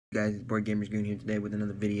Guys, it's Board Gamers Goon here today with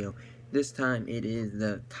another video. This time it is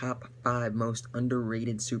the top 5 most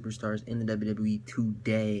underrated superstars in the WWE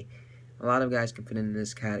today. A lot of guys can fit into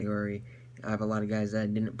this category. I have a lot of guys that I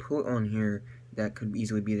didn't put on here that could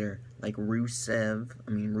easily be there, like Rusev.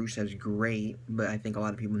 I mean, Rusev's great, but I think a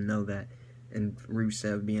lot of people know that. And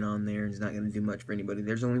Rusev being on there is not going to do much for anybody.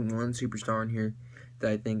 There's only one superstar in here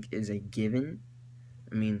that I think is a given.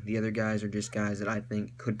 I mean, the other guys are just guys that I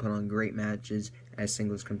think could put on great matches as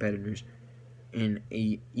singles competitors in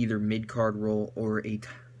either mid-card role or a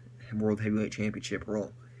World Heavyweight Championship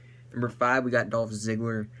role. Number 5, we got Dolph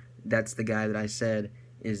Ziggler. That's the guy that I said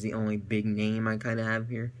is the only big name I kind of have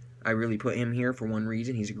here. I really put him here for one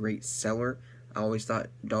reason. He's a great seller. I always thought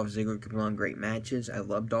Dolph Ziggler could put on great matches. I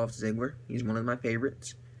love Dolph Ziggler. He's one of my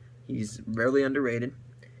favorites. He's rarely underrated,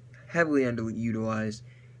 heavily underutilized.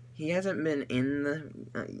 He hasn't been in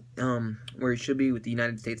the where he should be with the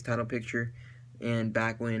United States title picture, and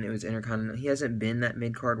back when it was Intercontinental, he hasn't been that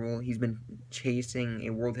mid-card role. He's been chasing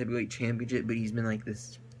a World Heavyweight Championship, but he's been like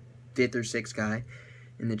this 5th or 6th guy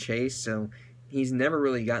in the chase, so he's never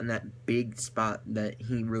really gotten that big spot that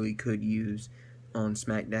he really could use on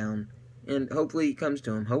SmackDown, and hopefully it comes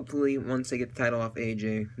to him. Hopefully, once they get the title off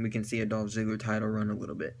AJ, we can see a Dolph Ziggler title run a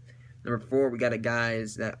little bit. Number 4, we got a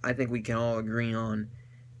guys that I think we can all agree on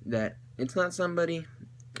that it's not somebody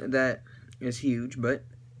that is huge, but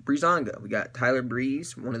Breezango. We got Tyler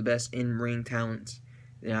Breeze, one of the best in-ring talents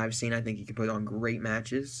that I've seen. I think he can put on great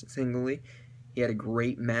matches singly. He had a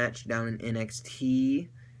great match down in NXT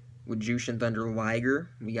with Jushin Thunder Liger.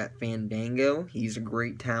 We got Fandango. He's a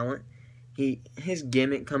great talent. His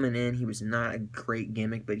gimmick coming in, he was not a great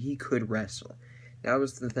gimmick, but he could wrestle. That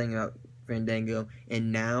was the thing about Fandango.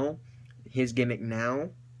 And now, his gimmick now,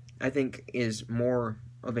 I think, is more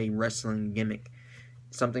of a wrestling gimmick.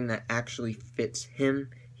 Something that actually fits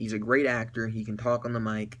him. He's a great actor. He can talk on the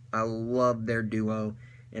mic. I love their duo,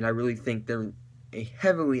 and I really think they're a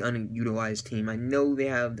heavily unutilized team. I know they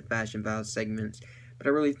have the Fashion Files segments, but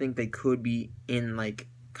I really think they could be in, like,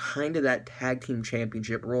 kind of that tag team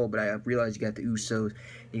championship role, but I realize you got the Usos,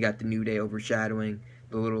 you got the New Day overshadowing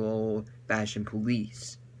the little old Fashion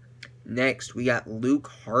Police. Next, we got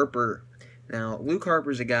Luke Harper. Now, Luke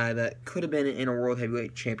Harper's a guy that could have been in a World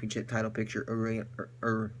Heavyweight Championship title picture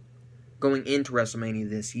or going into WrestleMania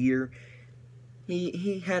this year.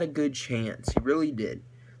 He had a good chance. He really did.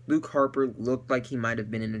 Luke Harper looked like he might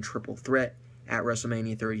have been in a triple threat at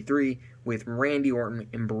WrestleMania 33 with Randy Orton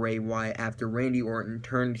and Bray Wyatt after Randy Orton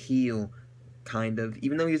turned heel, kind of.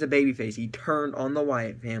 Even though he was a babyface, he turned on the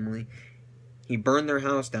Wyatt family. He burned their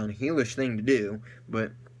house down, a heelish thing to do,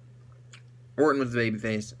 but Orton was the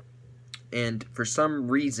babyface. And for some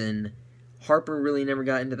reason, Harper really never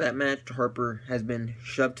got into that match. Harper has been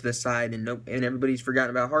shoved to the side, and everybody's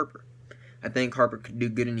forgotten about Harper. I think Harper could do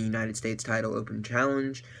good in the United States title open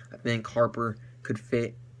challenge. I think Harper could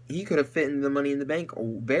fit. He could have fit in the Money in the Bank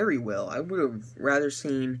very well. I would have rather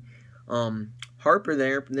seen Harper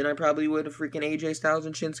there than I probably would have freaking AJ Styles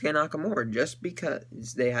and Shinsuke Nakamura, just because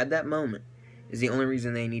they had that moment is the only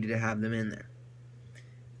reason they needed to have them in there.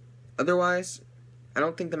 Otherwise, I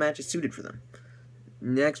don't think the match is suited for them.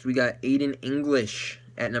 Next, we got Aiden English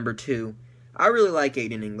at number 2. I really like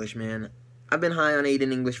Aiden English, man. I've been high on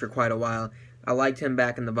Aiden English for quite a while. I liked him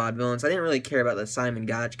back in the Vaudevillains. I didn't really care about the Simon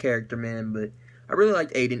Gotch character, man, but I really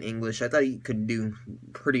liked Aiden English. I thought he could do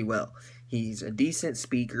pretty well. He's a decent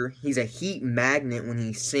speaker. He's a heat magnet when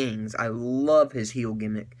he sings. I love his heel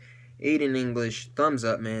gimmick. Aiden English, thumbs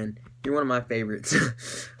up, man. You're one of my favorites.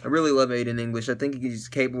 I really love Aiden English. I think he's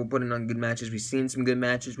capable of putting on good matches. We've seen some good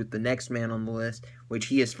matches with the next man on the list, which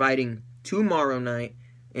he is fighting tomorrow night.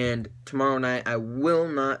 And tomorrow night, I will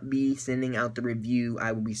not be sending out the review.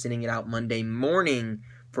 I will be sending it out Monday morning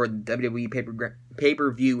for the WWE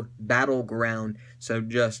pay-per-view Battleground. So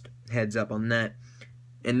just heads up on that.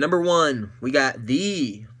 And number 1, we got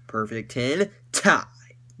the Perfect 10, Tye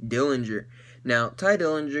Dillinger. Now, Tye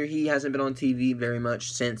Dillinger, he hasn't been on TV very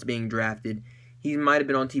much since being drafted. He might have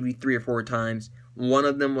been on TV 3 or 4 times. One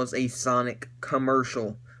of them was a Sonic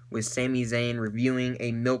commercial with Sami Zayn reviewing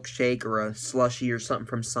a milkshake or a slushie or something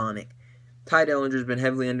from Sonic. Tye Dillinger's been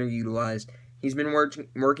heavily underutilized. He's been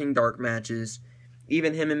working dark matches.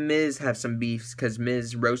 Even him and Miz have some beefs because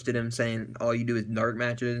Miz roasted him saying all you do is dark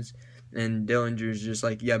matches. And Dillinger's just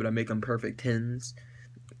like, yeah, but I make them perfect 10s.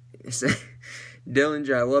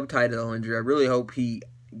 Dillinger, I love Tye Dillinger. I really hope he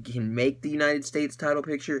can make the United States title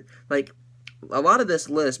picture. Like, a lot of this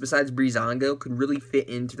list, besides Breezango, could really fit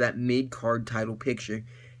into that mid-card title picture.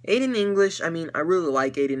 Aiden English, I mean, I really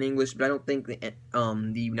like Aiden English, but I don't think the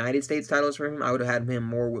United States titles for him. I would have had him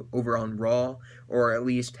more over on Raw, or at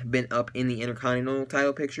least been up in the Intercontinental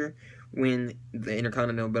title picture when the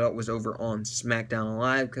Intercontinental belt was over on SmackDown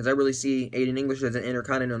Live, because I really see Aiden English as an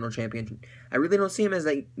Intercontinental champion. I really don't see him as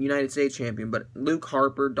a United States champion, but Luke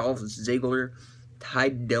Harper, Dolph Ziggler, Ty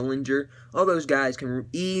Dillinger, all those guys can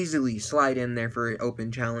easily slide in there for an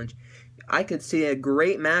open challenge. I could see a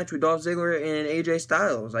great match with Dolph Ziggler and AJ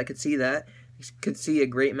Styles. I could see that. I could see a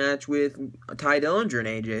great match with Ty Dillinger and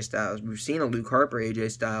AJ Styles. We've seen a Luke Harper,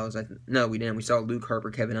 AJ Styles. No, we didn't. We saw Luke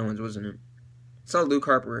Harper, Kevin Owens, wasn't it? Saw Luke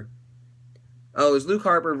Harper. Oh, it was Luke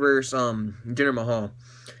Harper versus Jinder Mahal.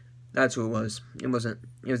 That's who it was. It wasn't.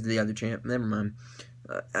 It was the other champ. Never mind.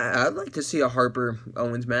 I'd like to see a Harper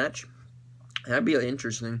Owens match. That'd be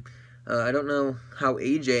interesting. I don't know how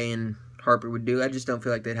AJ and Harper would do. I just don't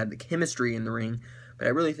feel like they'd have the chemistry in the ring. But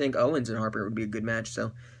I really think Owens and Harper would be a good match.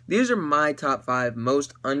 So these are my top 5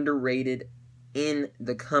 most underrated in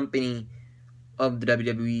the company of the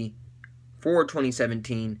WWE for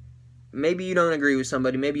 2017. Maybe you don't agree with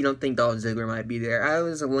somebody. Maybe you don't think Dolph Ziggler might be there. I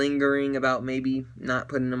was lingering about maybe not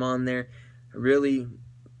putting him on there. Really,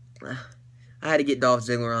 I had to get Dolph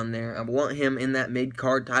Ziggler on there. I want him in that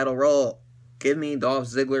mid-card title role. Give me Dolph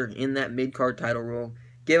Ziggler in that mid-card title role.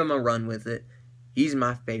 Give him a run with it. He's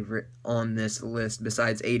my favorite on this list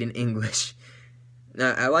besides Aiden English.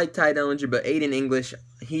 Now, I like Ty Dillinger, but Aiden English,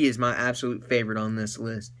 he is my absolute favorite on this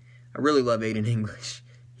list. I really love Aiden English.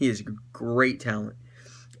 He is great talent.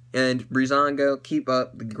 And Breezango, keep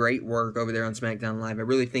up the great work over there on SmackDown Live. I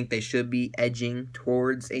really think they should be edging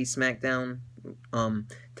towards a SmackDown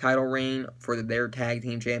title reign for their tag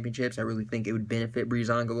team championships. I really think it would benefit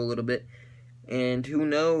Breezango a little bit. And who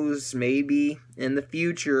knows, maybe in the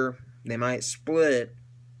future they might split.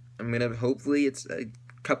 Hopefully it's a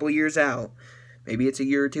couple years out. Maybe it's a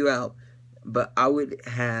year or two out. But I would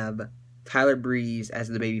have Tyler Breeze as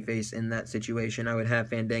the babyface in that situation. I would have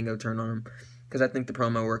Fandango turn on him, because I think the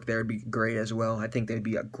promo work there would be great as well. I think they'd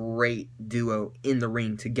be a great duo in the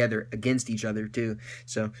ring together against each other too.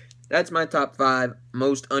 So that's my top 5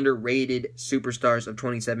 most underrated superstars of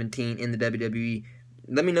 2017 in the WWE.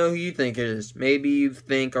 Let me know who you think it is. Maybe you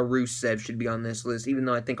think a Rusev should be on this list, even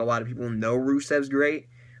though I think a lot of people know Rusev's great,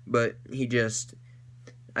 but I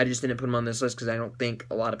just didn't put him on this list because I don't think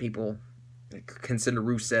a lot of people consider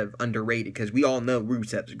Rusev underrated, because we all know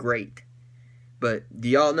Rusev's great. But do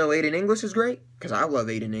y'all know Aiden English is great? Because I love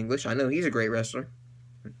Aiden English. I know he's a great wrestler.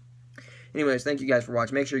 Anyways, thank you guys for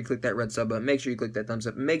watching. Make sure you click that red sub button. Make sure you click that thumbs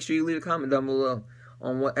up. And make sure you leave a comment down below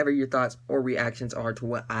on whatever your thoughts or reactions are to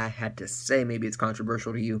what I had to say. Maybe it's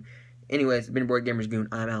controversial to you. Anyways, it's been your boy Gamers Goon.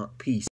 I'm out. Peace.